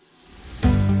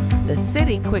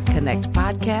City Quick Connect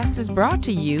podcast is brought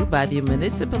to you by the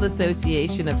Municipal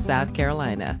Association of South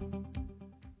Carolina.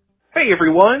 Hey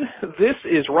everyone, this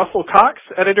is Russell Cox,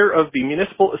 editor of the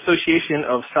Municipal Association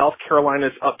of South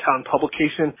Carolina's Uptown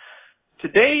publication.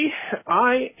 Today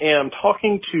I am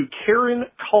talking to Karen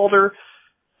Calder.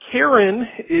 Karen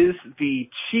is the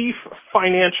Chief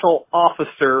Financial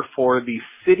Officer for the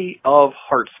City of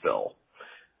Hartsville.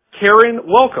 Karen,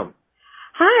 welcome.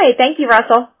 Hi, thank you,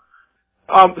 Russell.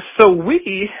 So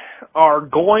we are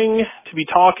going to be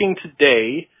talking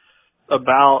today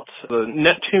about the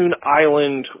Neptune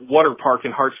Island Water Park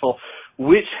in Hartsville,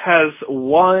 which has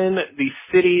won the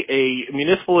city a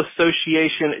Municipal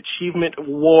Association Achievement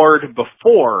Award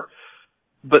before.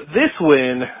 But this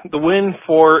win, the win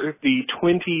for the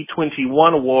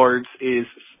 2021 awards, is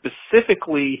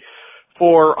specifically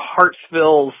for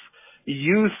Hartsville's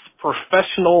Youth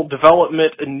Professional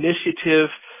Development Initiative.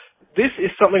 This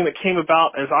is something that came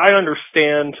about, as I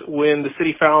understand, when the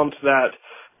city found that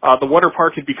the water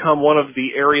park had become one of the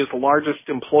area's largest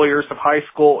employers of high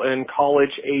school and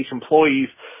college-age employees.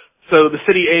 So the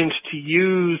city aimed to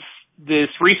use this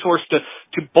resource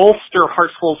to bolster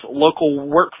Hartsville's local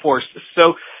workforce.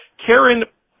 So, Karen,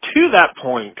 to that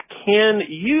point, can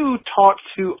you talk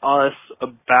to us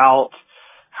about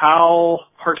how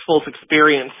Hartsville's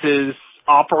experiences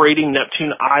operating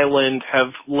Neptune Island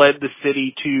have led the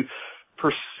city to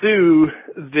pursue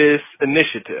this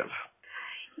initiative?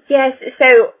 Yes,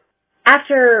 so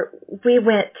after we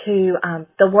went to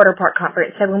the water park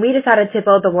conference, so when we decided to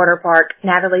build the water park,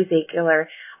 Natalie Ziegler,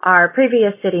 our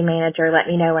previous city manager, let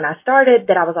me know when I started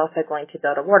that I was also going to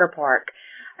build a water park.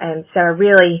 And so I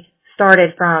really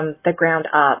started from the ground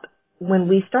up. When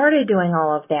we started doing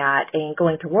all of that and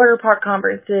going to water park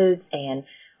conferences and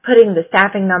putting the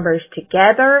staffing numbers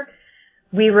together,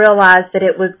 we realized that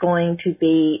it was going to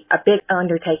be a big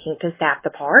undertaking to staff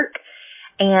the park.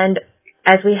 And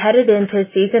as we headed into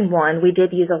season one, we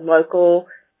did use a local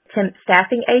temp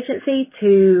staffing agency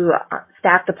to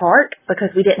staff the park because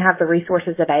we didn't have the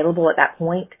resources available at that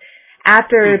point.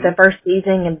 After the first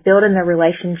season and building the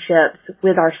relationships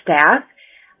with our staff,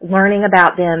 learning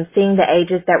about them, seeing the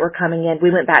ages that were coming in,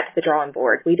 we went back to the drawing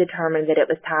board. We determined that it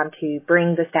was time to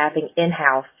bring the staffing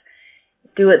in-house,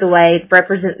 do it the way,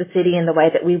 represent the city in the way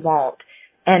that we want.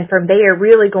 And from there,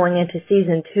 really going into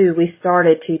season two, we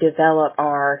started to develop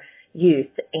our youth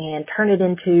and turn it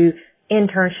into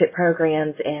internship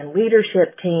programs and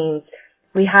leadership teams.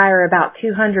 We hire about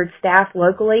 200 staff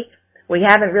locally. We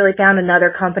haven't really found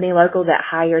another company local that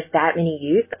hires that many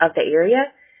youth of the area.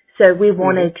 So we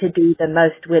wanted to do the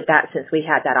most with that since we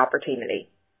had that opportunity.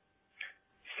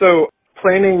 So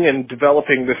planning and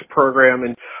developing this program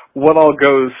and what all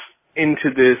goes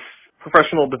into this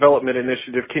professional development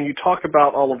initiative, can you talk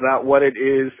about all of that, what it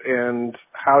is, and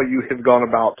how you have gone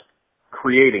about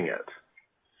creating it?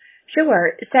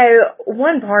 Sure. So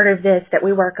one part of this that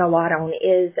we work a lot on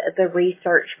is the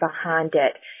research behind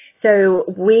it. So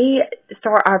we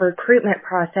start our recruitment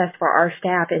process for our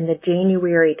staff in the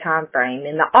January timeframe.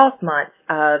 In the off months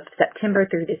of September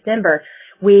through December,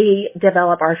 we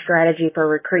develop our strategy for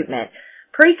recruitment.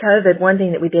 Pre-COVID, one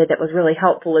thing that we did that was really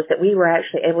helpful is that we were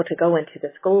actually able to go into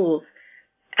the schools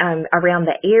around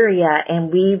the area,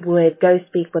 and we would go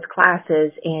speak with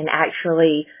classes and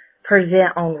actually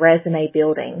present on resume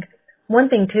building. One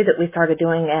thing too that we started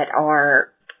doing at our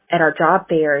job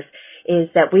fairs is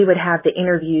that we would have the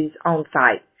interviews on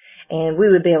site and we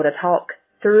would be able to talk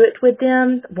through it with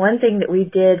them. One thing that we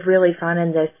did really fun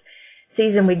in this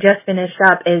season we just finished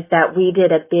up is that we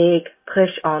did a big push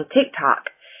on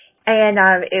TikTok. And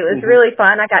it was really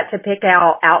fun. I got to pick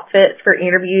out outfits for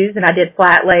interviews, and I did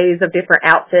flat lays of different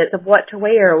outfits of what to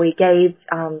wear. We gave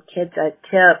kids a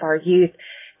tip, our youth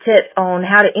tips on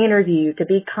how to interview, to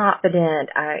be confident.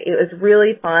 It was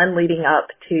really fun leading up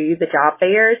to the job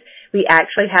fairs. We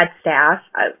actually had staff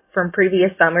from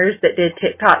previous summers that did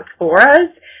TikToks for us.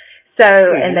 So,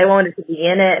 and they wanted to be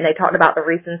in it, and they talked about the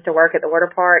reasons to work at the water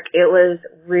park. It was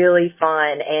really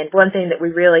fun. And one thing that we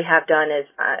really have done is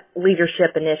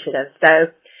leadership initiatives.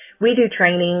 So we do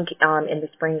training in the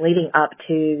spring leading up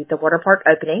to the water park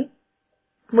opening.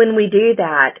 When we do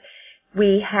that,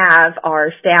 we have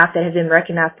our staff that has been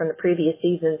recognized from the previous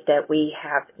seasons that we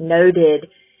have noted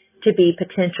to be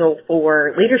potential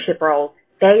for leadership roles.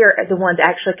 They are the ones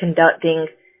actually conducting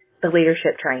the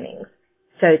leadership trainings.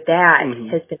 So that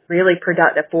has been really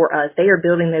productive for us. They are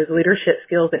building those leadership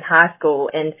skills in high school,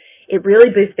 and it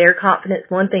really boosts their confidence.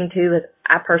 One thing, too, is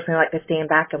I personally like to stand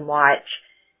back and watch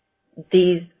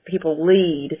these people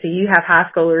lead. So you have high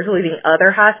schoolers leading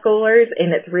other high schoolers,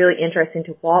 and it's really interesting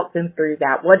to walk them through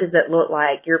that. What does it look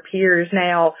like? Your peers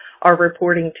now are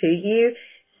reporting to you.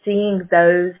 seeing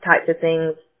those types of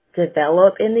things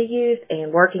develop in the youth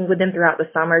and working with them throughout the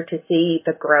summer to see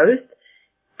the growth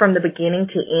from the beginning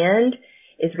to end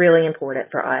is really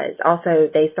important for us. Also,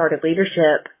 they started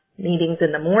leadership meetings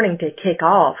in the morning to kick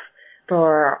off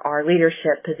for our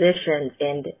leadership positions,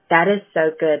 and that is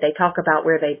so good. They talk about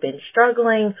where they've been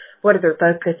struggling, what are their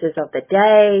focuses of the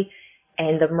day,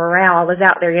 and the morale. I was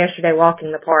out there yesterday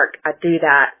walking the park. I do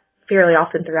that fairly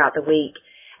often throughout the week,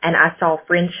 and I saw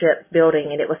friendships building,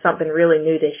 and it was something really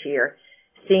new this year.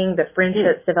 Seeing the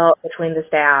friendships develop between the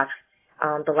staff,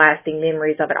 the lasting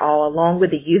memories of it all, along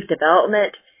with the youth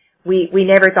development, we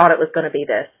never thought it was going to be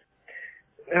this.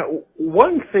 Now,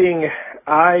 one thing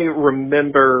I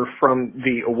remember from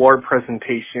the award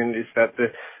presentation is that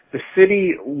the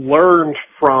city learned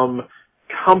from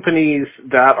companies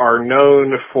that are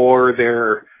known for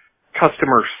their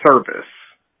customer service.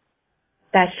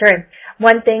 That's true.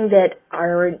 One thing that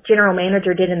our general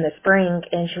manager did in the spring,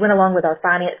 and she went along with our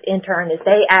finance intern, is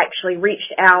they actually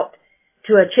reached out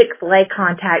to a Chick-fil-A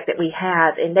contact that we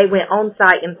have, and they went on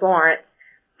site in Florence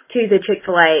to the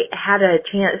Chick-fil-A, had a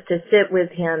chance to sit with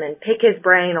him and pick his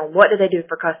brain on what do they do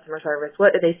for customer service,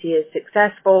 what do they see as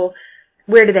successful,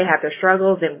 where do they have their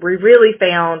struggles, and we really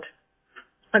found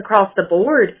across the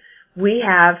board we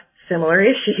have similar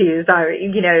issues.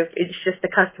 It's just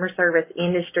the customer service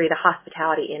industry, the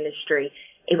hospitality industry.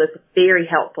 It was very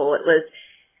helpful. It was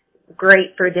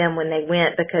great for them when they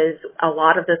went because a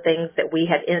lot of the things that we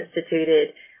had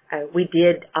instituted, we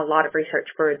did a lot of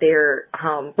research for their,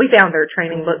 we found their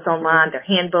training books online, their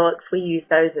handbooks. We used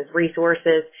those as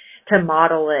resources to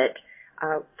model it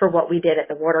for what we did at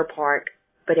the water park.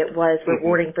 But it was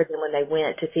rewarding for them when they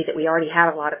went to see that we already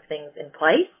have a lot of things in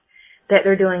place that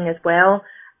they're doing as well.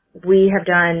 We have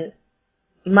done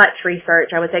much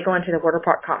research. I would say going to the water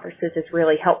park conferences is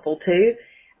really helpful too.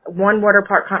 One water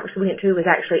park conference we went to was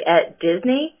actually at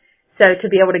Disney. So to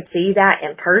be able to see that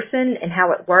in person and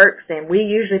how it works, and we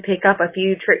usually pick up a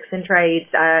few tricks and trades,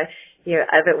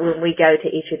 of it when we go to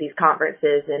each of these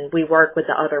conferences and we work with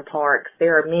the other parks.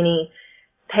 There are many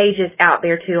pages out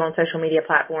there too on social media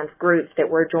platforms, groups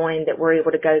that we're joined that we're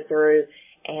able to go through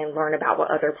and learn about what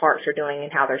other parks are doing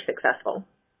and how they're successful.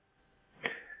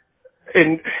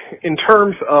 In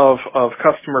terms of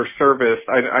customer service,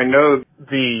 I know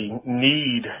the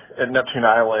need at Neptune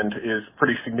Island is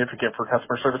pretty significant for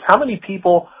customer service. How many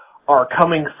people are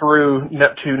coming through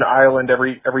Neptune Island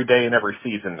every day and every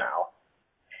season now?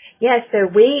 Yes,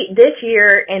 so this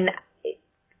year, and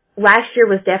last year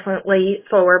was definitely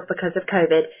slower because of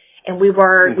COVID, and we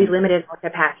limited our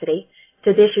capacity.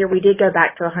 So this year we did go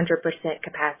back to 100%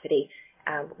 capacity.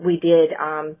 We did,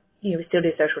 we still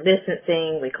do social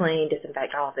distancing, we clean,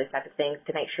 disinfect, all of those type of things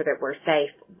to make sure that we're safe.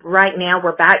 Right now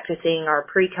we're back to seeing our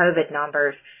pre-COVID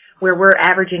numbers where we're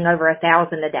averaging over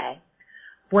 1,000 a day.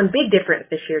 One big difference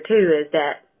this year too is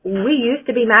that we used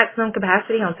to be maximum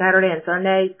capacity on Saturday and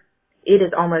Sundays. It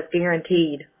is almost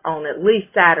guaranteed on at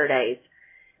least Saturdays.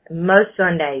 Most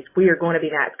Sundays we are going to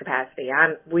be max capacity.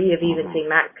 We have even seen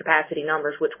max capacity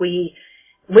numbers which we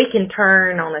can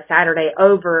turn on a Saturday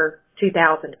over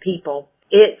 2,000 people.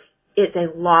 It's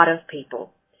a lot of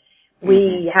people.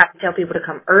 We have to tell people to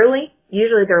come early.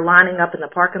 Usually they're lining up in the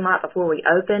parking lot before we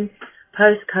open.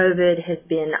 Post-COVID has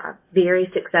been very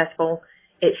successful,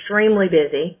 extremely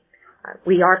busy.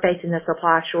 We are facing the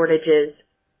supply shortages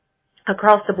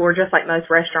across the board, just like most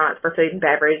restaurants for food and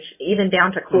beverage, even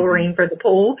down to chlorine for the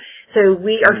pool. So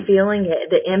we are feeling it.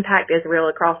 The impact is real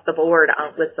across the board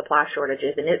with supply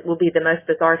shortages, and it will be the most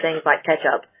bizarre things like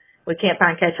ketchup. We can't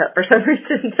find ketchup for some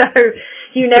reason, so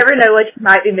you never know what you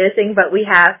might be missing, but we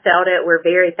have felt it. We're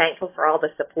very thankful for all the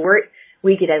support.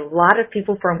 We get a lot of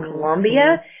people from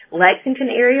Columbia, Lexington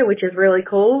area, which is really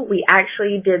cool. We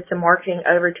actually did some marketing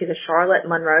over to the Charlotte,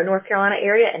 Monroe, North Carolina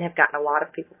area and have gotten a lot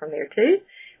of people from there too.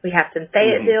 We have some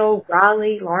Fayetteville,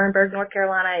 Raleigh, Laurinburg, North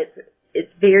Carolina.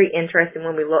 It's very interesting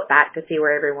when we look back to see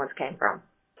where everyone's came from.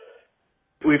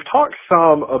 We've talked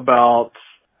some about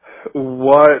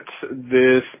what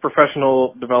this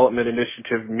professional development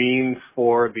initiative means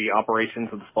for the operations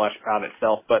of the splash pad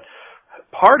itself, but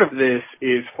part of this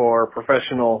is for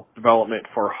professional development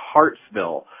for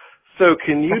Hartsville. So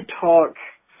can you talk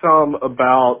some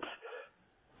about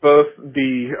both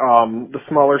the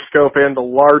smaller scope and the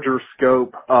larger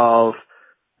scope of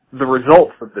the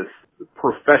results of this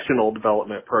professional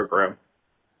development program?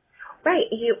 Right.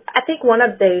 I think one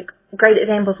of the great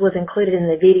examples was included in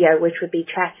the video, which would be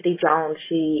Chastity Jones.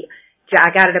 I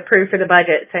got it approved for the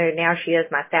budget, so now she is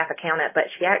my staff accountant, but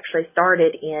she actually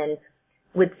started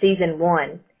with season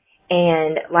 1.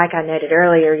 And like I noted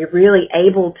earlier, you're really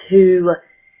able to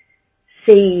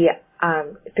see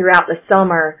throughout the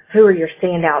summer, who are your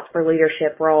standouts for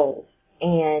leadership roles?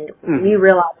 And we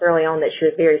realized early on that she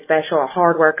was very special, a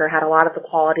hard worker, had a lot of the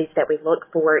qualities that we look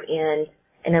for in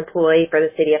an employee for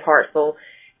the city of Hartsville.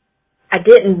 I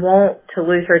didn't want to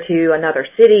lose her to another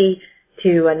city,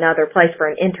 to another place for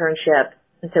an internship.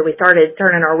 And so we started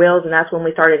turning our wheels, and that's when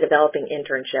we started developing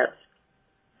internships.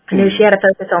 I knew she had a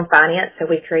focus on finance, so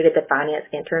we created the finance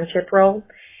internship role.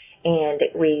 And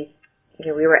we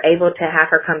were able to have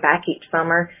her come back each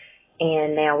summer,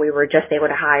 and now we were just able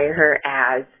to hire her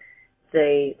as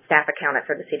the staff accountant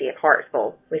for the city of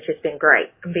Hartsville, which has been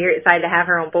great. I'm very excited to have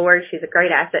her on board. She's a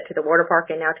great asset to the water park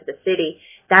and now to the city.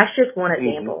 That's just one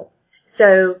example.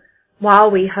 So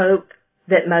while we hope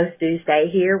that most do stay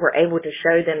here, we're able to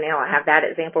show them now. I have that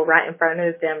example right in front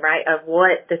of them, right, of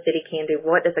what the city can do,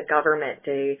 what does a government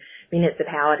do,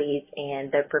 municipalities, and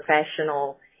the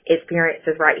professional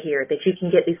experiences right here, that you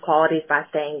can get these qualities by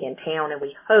staying in town. And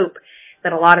we hope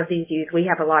that a lot of these youth, we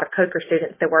have a lot of Coker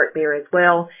students that work there as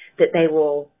well, that they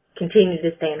will continue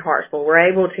to stay in Hartsville. We're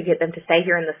able to get them to stay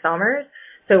here in the summers,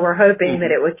 so we're hoping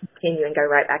that it would continue and go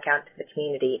right back out to the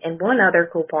community. And one other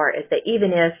cool part is that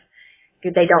even if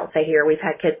they don't stay here, we've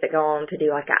had kids that go on to do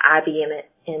like an IBM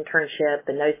internship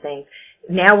and those things.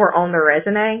 Now we're on their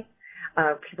resume.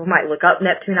 People might look up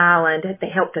Neptune Island.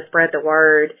 They help to spread the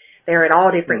word. They're at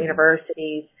all different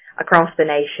universities across the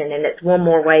nation, and it's one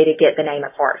more way to get the name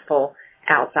of Hartsville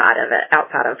outside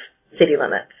of city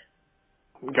limits.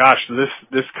 Gosh,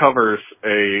 this covers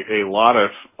a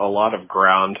lot of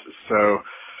ground. So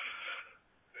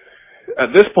at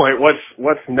this point,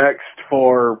 what's next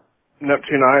for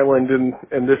Neptune Island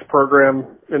and this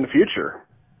program in the future?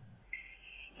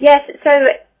 Yes, so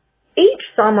each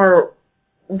summer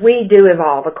we do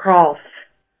evolve across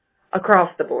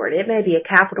the board. It may be a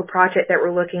capital project that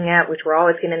we're looking at, which we're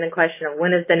always getting the question of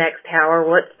when is the next tower,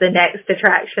 what's the next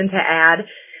attraction to add.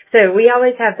 So we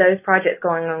always have those projects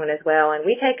going on as well, and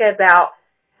we take about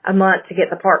a month to get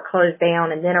the park closed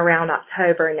down, and then around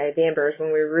October and November is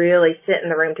when we really sit in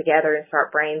the room together and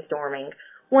start brainstorming.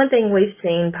 One thing we've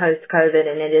seen post-COVID,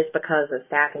 and it is because of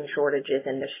staffing shortages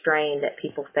and the strain that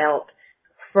people felt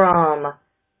from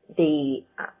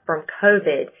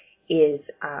COVID, is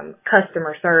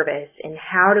customer service, and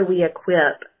how do we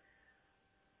equip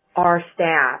our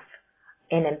staff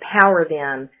and empower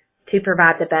them to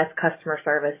provide the best customer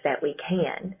service that we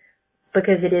can,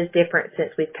 because it is different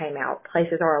since we've came out.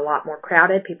 Places are a lot more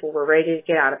crowded. People were ready to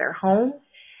get out of their homes.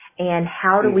 And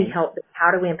how do we help them?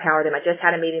 How do we empower them? I just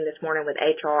had a meeting this morning with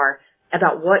HR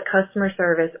about what customer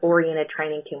service oriented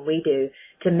training can we do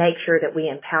to make sure that we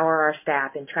empower our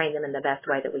staff and train them in the best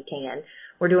way that we can.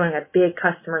 We're doing a big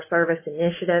customer service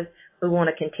initiative. We want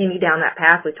to continue down that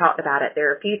path. We talked about it. There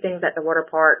are a few things at the water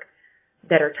park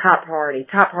that are top priority.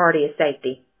 Top priority is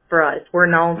safety for us.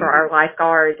 We're known for our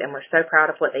lifeguards, and we're so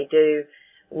proud of what they do.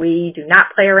 We do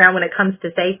not play around when it comes to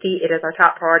safety. It is our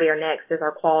top priority. Our next is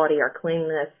our quality, our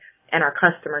cleanliness, and our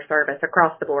customer service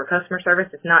across the board. Customer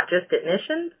service is not just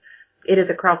admissions. It is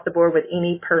across the board with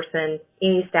any person,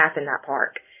 any staff in that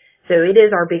park. So it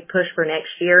is our big push for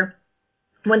next year.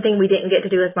 One thing we didn't get to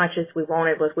do as much as we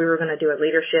wanted was we were going to do a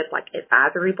leadership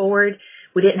advisory board.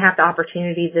 We didn't have the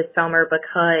opportunity this summer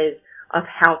because of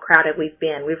how crowded we've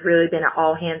been. We've really been an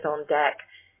all hands on deck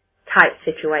type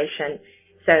situation.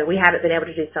 So we haven't been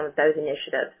able to do some of those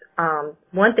initiatives.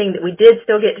 One thing that we did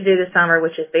still get to do this summer,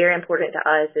 which is very important to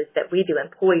us, is that we do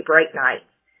employee break nights,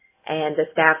 and the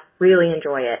staff really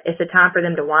enjoy it. It's a time for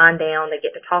them to wind down. They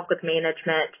get to talk with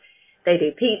management. They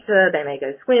do pizza. They may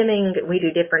go swimming. We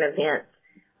do different events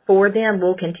for them.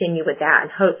 We'll continue with that and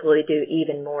hopefully do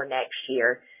even more next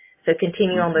year. So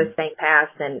continue on those same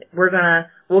paths, and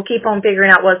we'll keep on figuring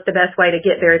out what's the best way to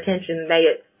get their attention. May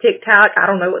it's TikTok. I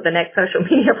don't know what the next social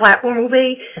media platform will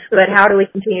be, but how do we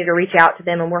continue to reach out to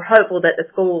them? And we're hopeful that the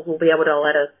schools will be able to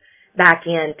let us back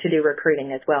in to do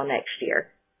recruiting as well next year.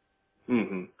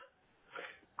 Mm-hmm.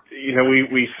 You know,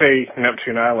 we say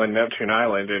Neptune Island,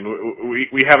 and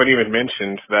we haven't even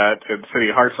mentioned that at the city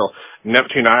of Hartsville,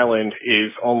 Neptune Island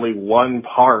is only one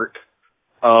part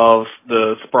of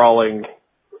the sprawling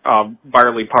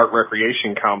Byerly Park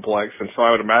Recreation Complex, and so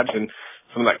I would imagine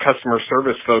some of that customer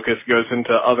service focus goes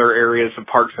into other areas of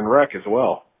Parks and Rec as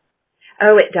well.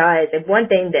 Oh, it does. And one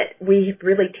thing that we've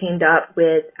really teamed up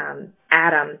with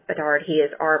Adam Bedard, he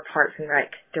is our Parks and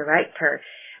Rec director.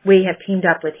 We have teamed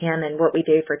up with him, and what we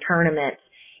do for tournaments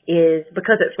is,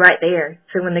 because it's right there,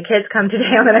 so when the kids come to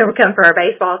town and they will come for our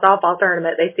baseball, softball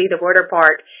tournament, they see the water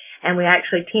park, and we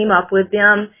actually team up with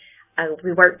them.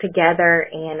 We work together,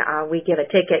 and we give a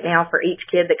ticket now for each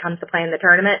kid that comes to play in the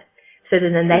tournament. So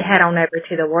then they head on over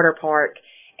to the water park,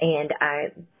 and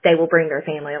they will bring their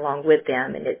family along with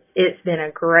them. And it's been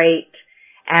a great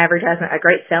advertisement, a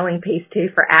great selling piece too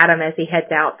for Adam as he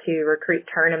heads out to recruit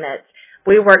tournaments.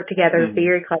 We work together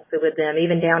very closely with them,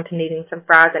 even down to needing some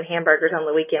fries and hamburgers on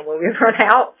the weekend when we run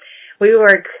out. We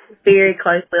work very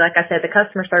closely. Like I said, the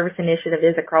customer service initiative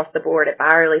is across the board at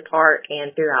Byerly Park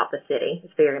and throughout the city.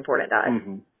 It's very important to us.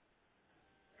 Mm-hmm.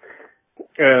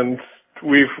 And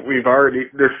we've already,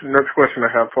 this next question I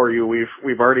have for you,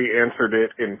 we've already answered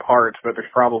it in part, but there's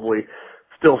probably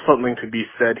still something to be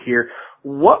said here.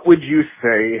 What would you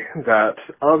say that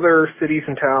other cities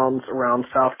and towns around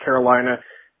South Carolina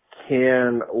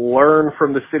can learn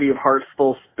from the city of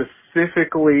Hartsville,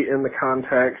 specifically in the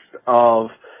context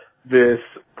of this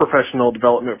professional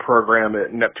development program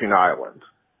at Neptune Island?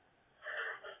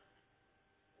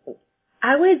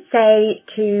 I would say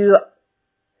to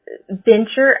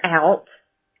venture out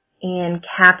and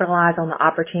capitalize on the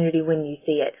opportunity when you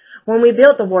see it. When we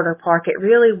built the water park, it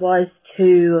really was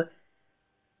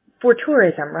for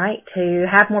tourism, right? To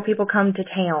have more people come to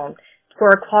town, for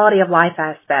a quality of life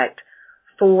aspect,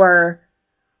 for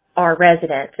our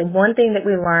residents. And one thing that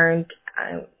we learned,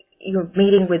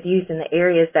 meeting with youth in the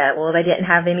areas that, well, they didn't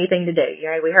have anything to do.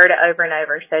 We heard it over and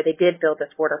over, so they did build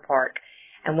this water park.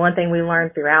 And one thing we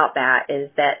learned throughout that is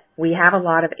that we have a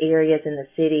lot of areas in the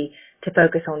city to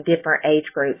focus on different age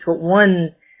groups, but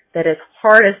one that is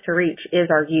hardest to reach is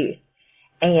our youth.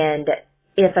 And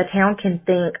if a town can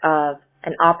think of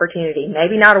an opportunity,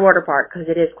 maybe not a water park because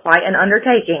it is quite an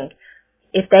undertaking,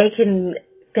 if they can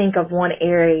think of one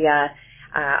area,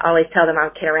 I always tell them, I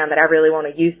kid around that I really want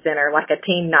a youth center, like a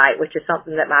teen night, which is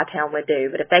something that my town would do.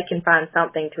 But if they can find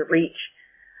something to reach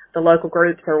the local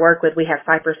groups or work with, we have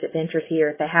Cypress Adventures here.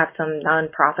 If they have some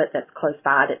nonprofit that's close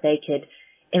by that they could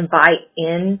invite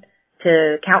in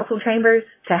to council chambers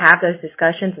to have those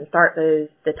discussions and start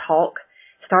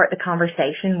the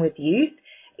conversation with youth,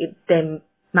 they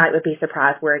might be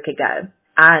surprised where it could go.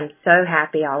 I'm so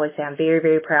happy. I always say I'm very,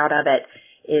 very proud of it.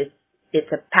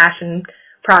 It's a passion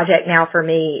project now for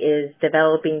me, is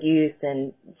developing youth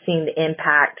and seeing the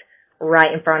impact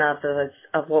right in front of us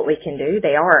of what we can do.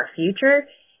 They are our future,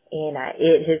 and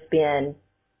it has been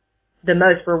the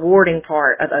most rewarding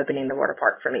part of opening the water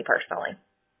park for me personally.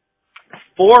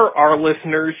 For our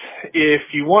listeners, if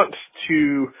you want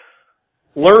to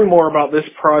learn more about this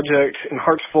project in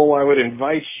Hartsville, I would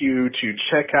invite you to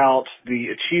check out the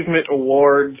Achievement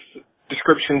Awards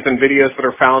descriptions and videos that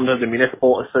are found on the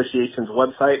Municipal Association's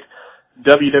website,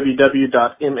 www.masc.sc.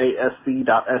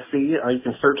 You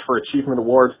can search for Achievement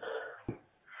Awards.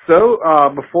 So,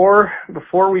 before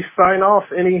we sign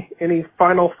off, any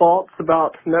final thoughts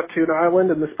about Neptune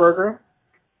Island and this program?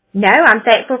 No, I'm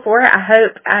thankful for it. I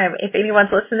hope if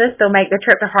anyone's listening to this, they'll make the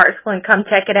trip to Hartsville and come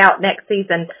check it out next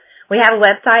season. We have a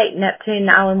website,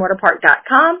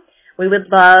 NeptuneIslandWaterPark.com. We would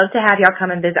love to have y'all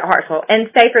come and visit Hartsville and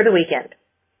stay for the weekend.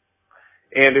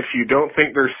 And if you don't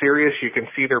think they're serious, you can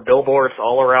see their billboards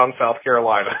all around South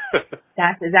Carolina.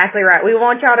 That's exactly right. We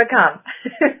want y'all to come.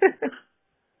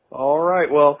 All right.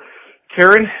 Well,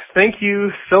 Karen, thank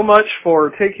you so much for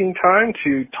taking time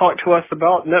to talk to us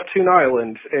about Neptune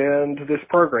Island and this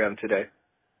program today.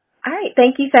 All right.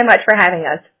 Thank you so much for having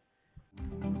us.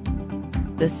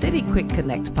 The City Quick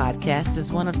Connect podcast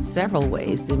is one of several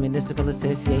ways the Municipal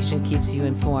Association keeps you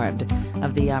informed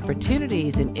of the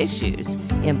opportunities and issues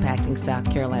impacting South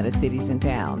Carolina cities and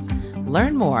towns.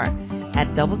 Learn more at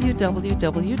www.masc.sc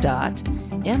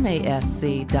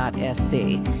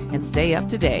and stay up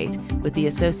to date with the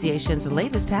association's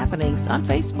latest happenings on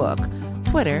Facebook,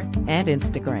 Twitter, and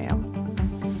Instagram.